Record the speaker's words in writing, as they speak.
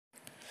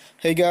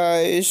Hey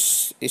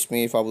guys, it's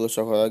me Fabulous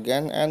Soho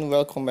again and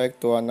welcome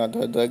back to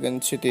another Dragon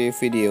City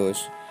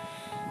videos.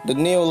 The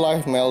new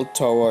LifeMelt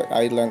Tower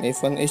Island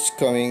event is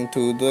coming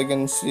to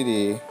Dragon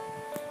City.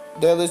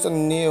 There is a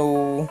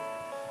new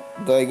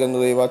Dragon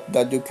reward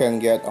that you can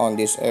get on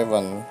this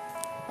event.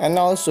 And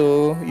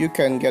also, you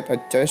can get a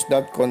chest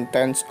that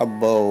contains a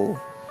bow.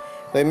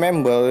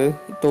 Remember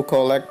to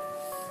collect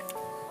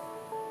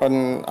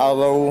an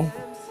arrow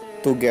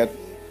to get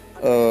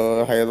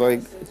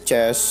heroic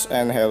chests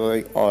and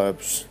heroic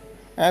orbs.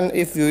 And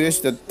if you reach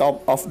the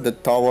top of the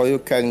tower, you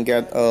can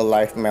get a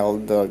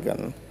LifeMelt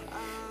Dragon.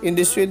 In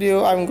this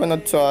video, I'm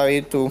gonna try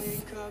to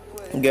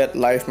get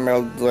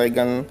LifeMelt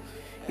Dragon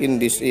in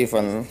this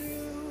event.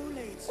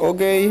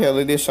 Okay, here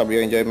it is. Hope you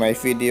enjoy my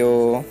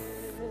video.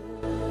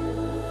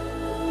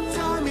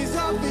 Time is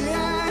of the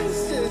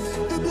essence,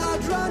 the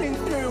blood running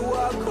through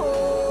our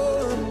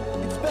core.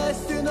 It's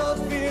best to not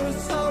feel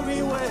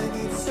sorry when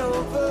it's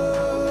over.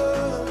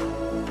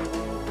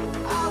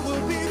 I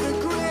will be the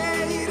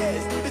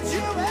greatest that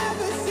you've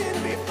ever seen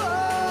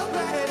before,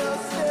 and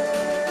I'll stay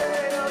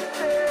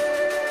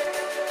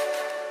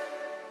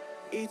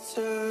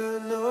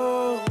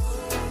eternal.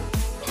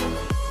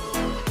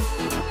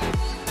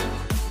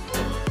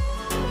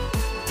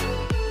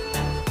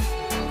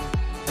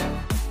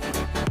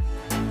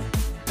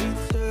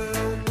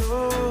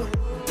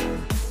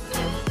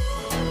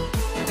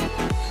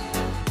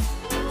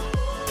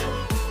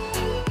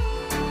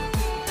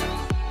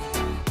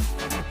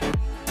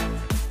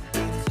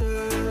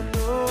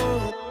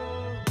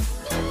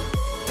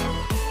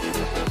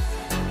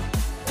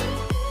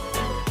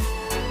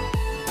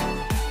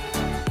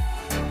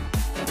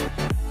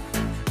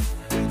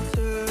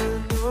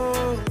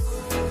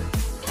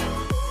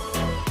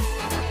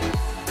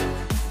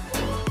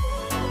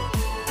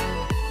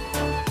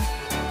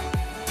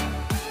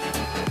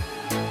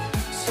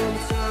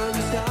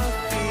 Sometimes I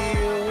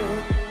feel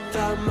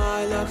that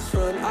my luck's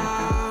run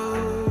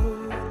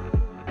out.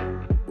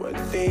 When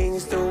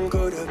things don't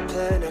go to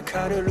plan, I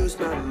kinda lose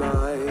my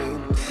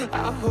mind.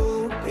 I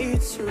hope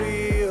it's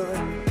real,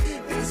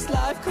 this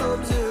life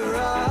comes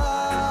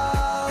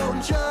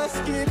around.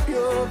 Just keep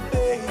your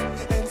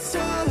faith and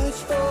search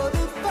for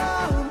the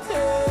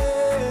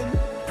fountain.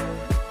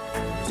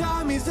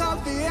 Time is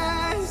of the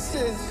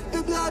essence,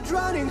 the blood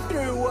running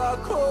through our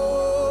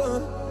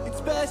core.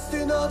 It's best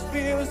to not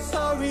feel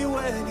sorry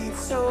when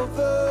it's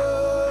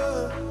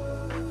over.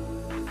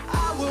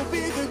 I will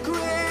be the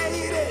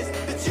greatest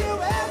that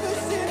you've ever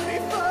seen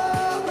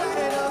before,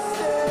 and I'll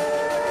stay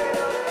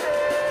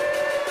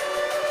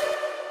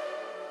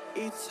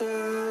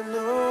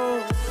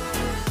eternal.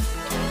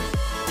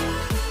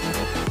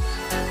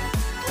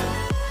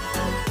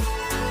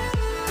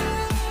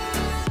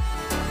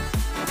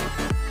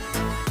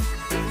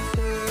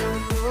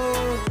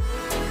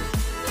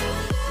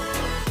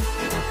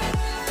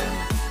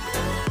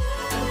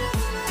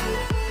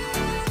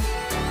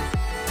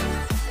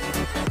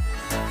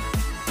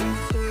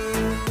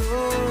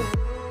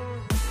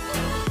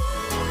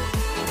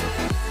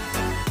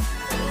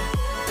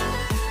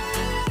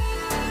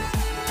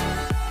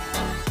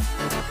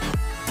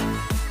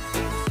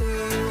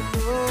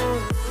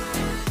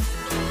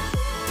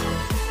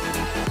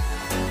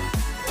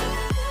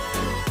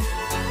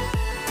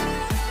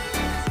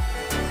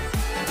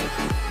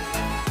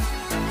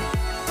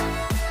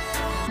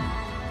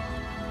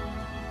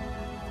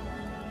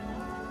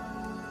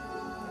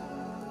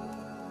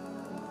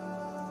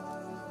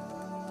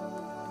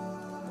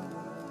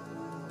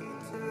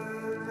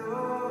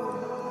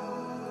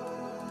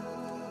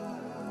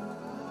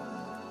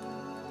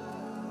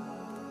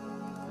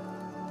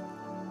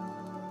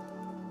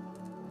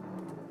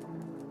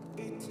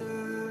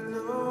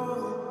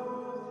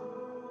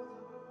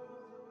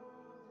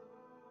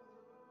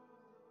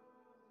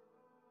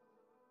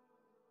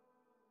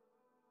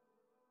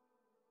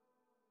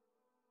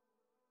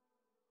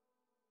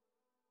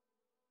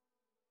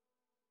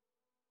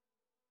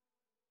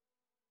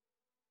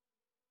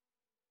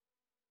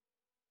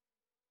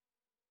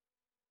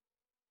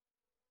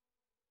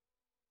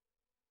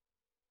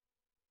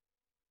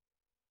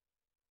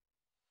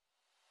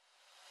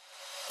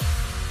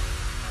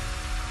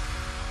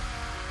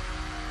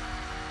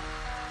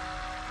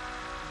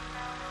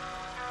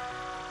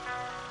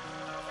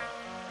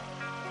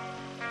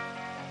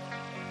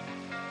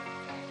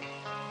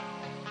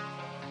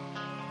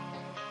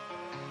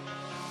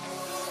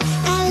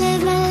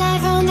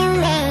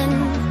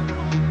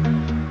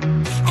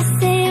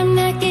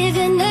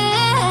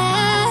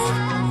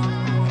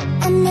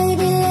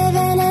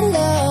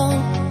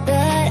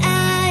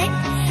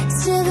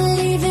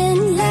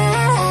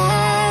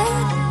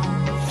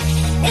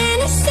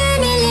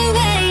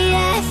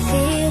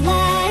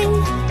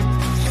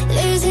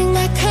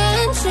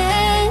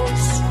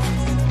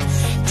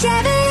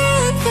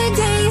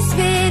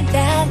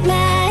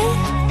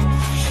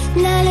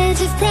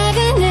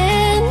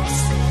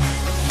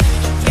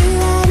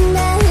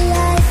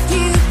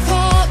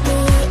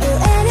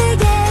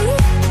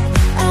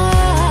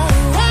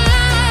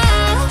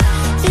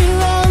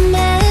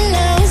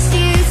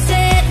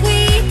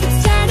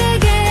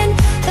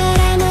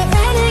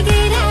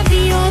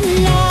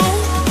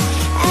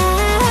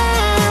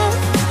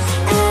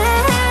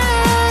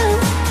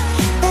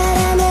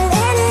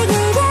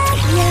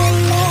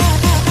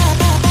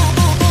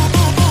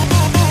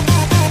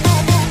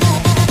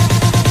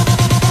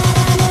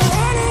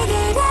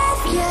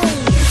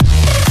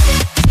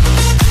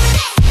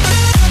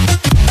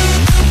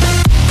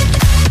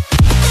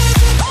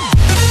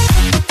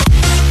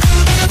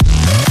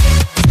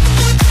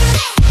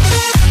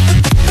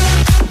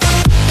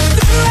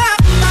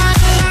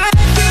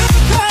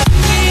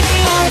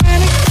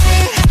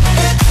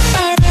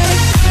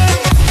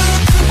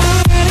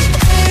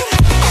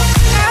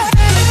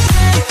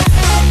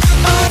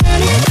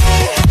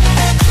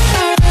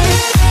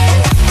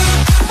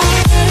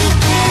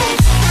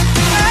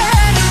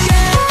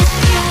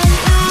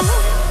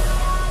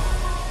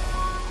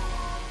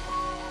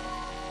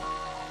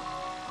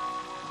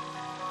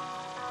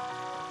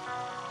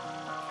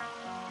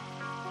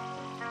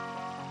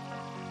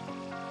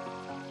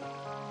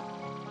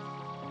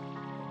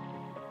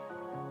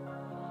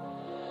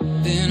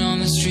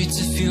 the streets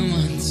a few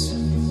months.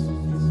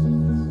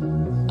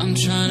 I'm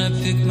trying to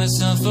pick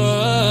myself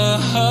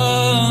up.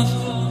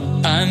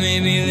 I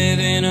may be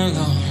living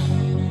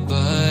alone,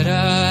 but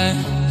I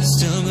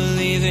still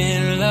believe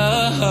in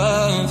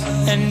love.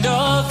 And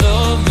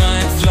although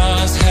my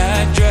flaws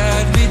had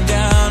dragged me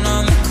down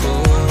on the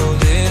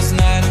coldest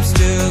night, I'm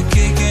still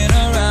kicking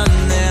around.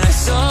 Then I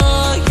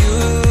saw you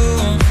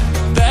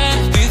back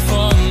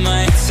before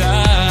my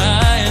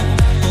time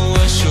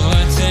was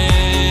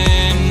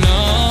shortened. No,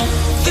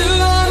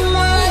 throughout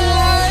my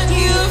life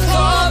you've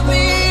called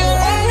me a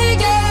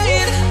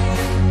renegade.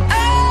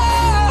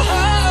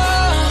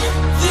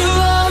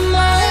 Throughout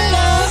my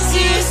loves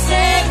you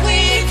said we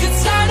could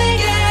start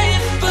again,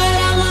 but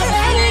I'm a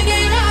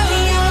renegade of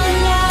your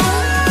love.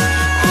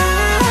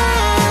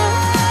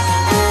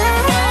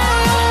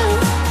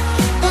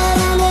 But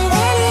I'm a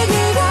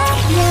renegade of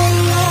your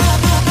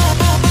love. I'm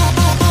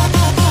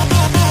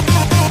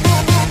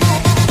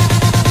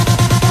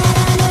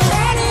a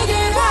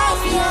renegade of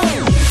your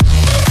love.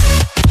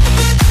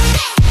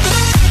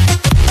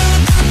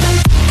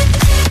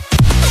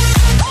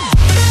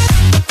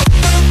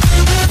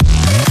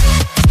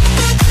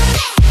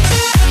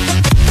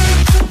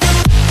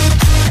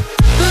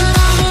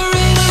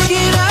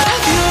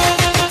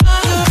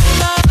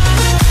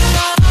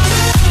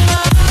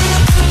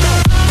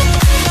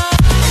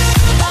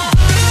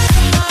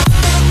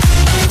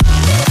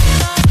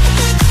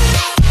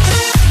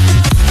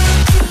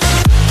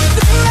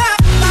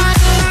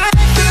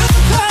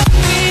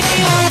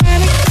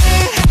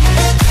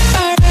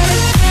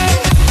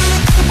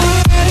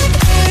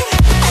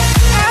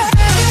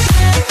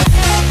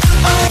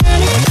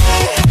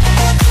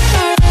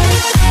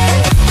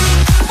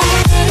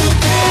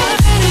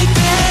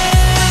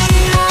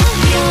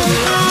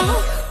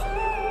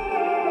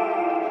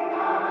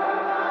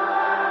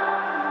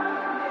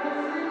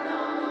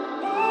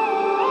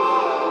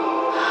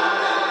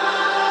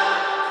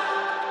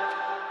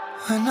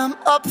 When I'm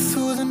up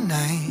through the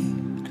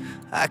night,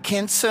 I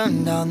can't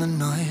turn down the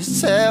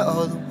noise. Tear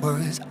all the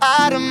worries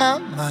out of my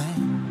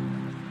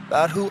mind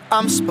about who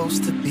I'm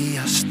supposed to be.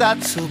 I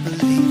start to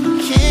believe I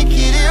can't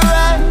get it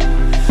right.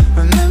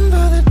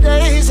 Remember the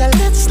days I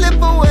let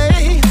slip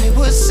away. They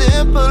were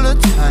simpler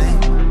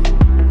times.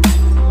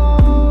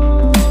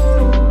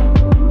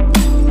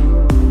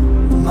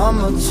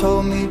 Mama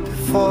told me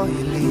before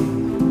you leave,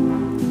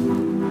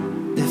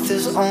 if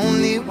there's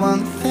only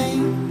one thing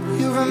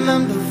you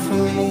remember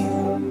from me,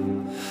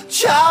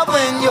 child,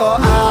 when you're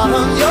out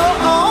on your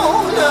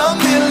own, a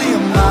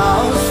million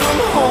miles from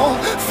home,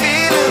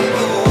 feeling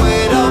the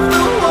weight of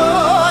the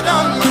world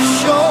on your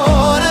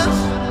shoulders.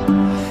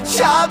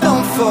 Child,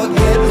 don't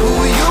forget who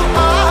you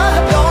are.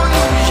 Don't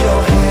lose your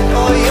head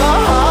or your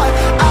heart.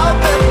 I'll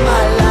bet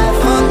my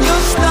life on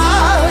your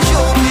stars.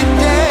 You'll be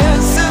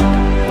dancing,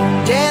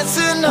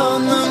 dancing on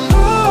the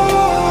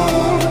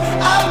moon.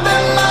 I'll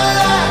bet my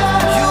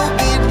life you'll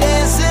be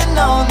dancing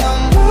on the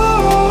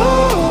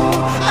moon.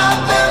 I'll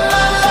bet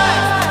my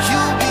life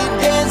you'll be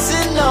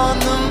dancing on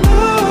the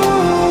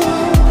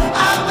moon.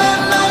 I'll bet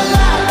my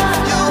life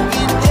you'll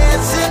be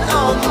dancing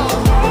on the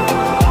moon.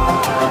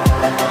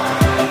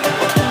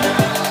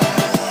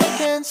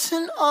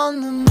 Dancing on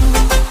the moon.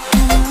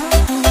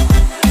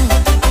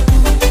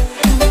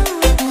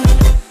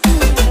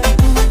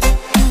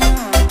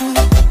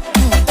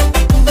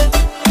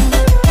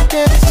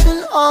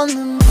 Dancing on the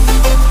moon.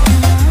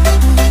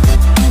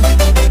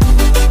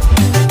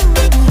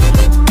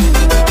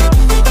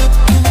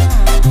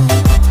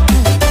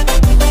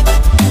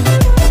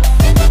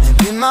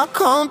 Maybe my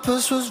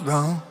compass was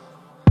wrong,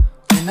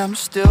 and I'm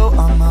still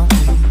on my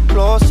way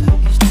closer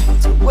each day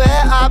to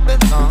where I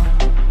belong.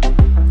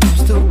 I'm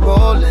still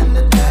rolling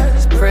the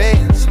dice,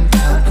 praying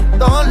sometimes it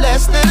don't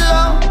last that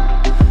long.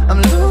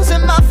 I'm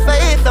losing my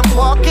faith, I'm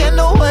walking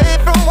away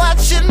from what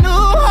you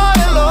knew all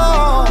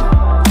along.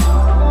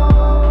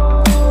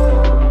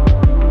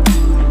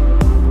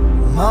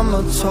 Mama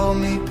told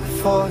me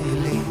before you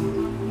leave,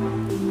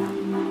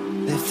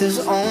 if there's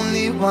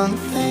only one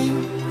thing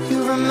you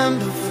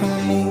remember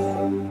from me,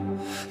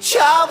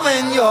 child,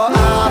 when you're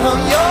out on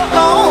your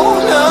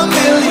own, a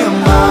million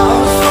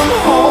miles from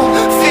home.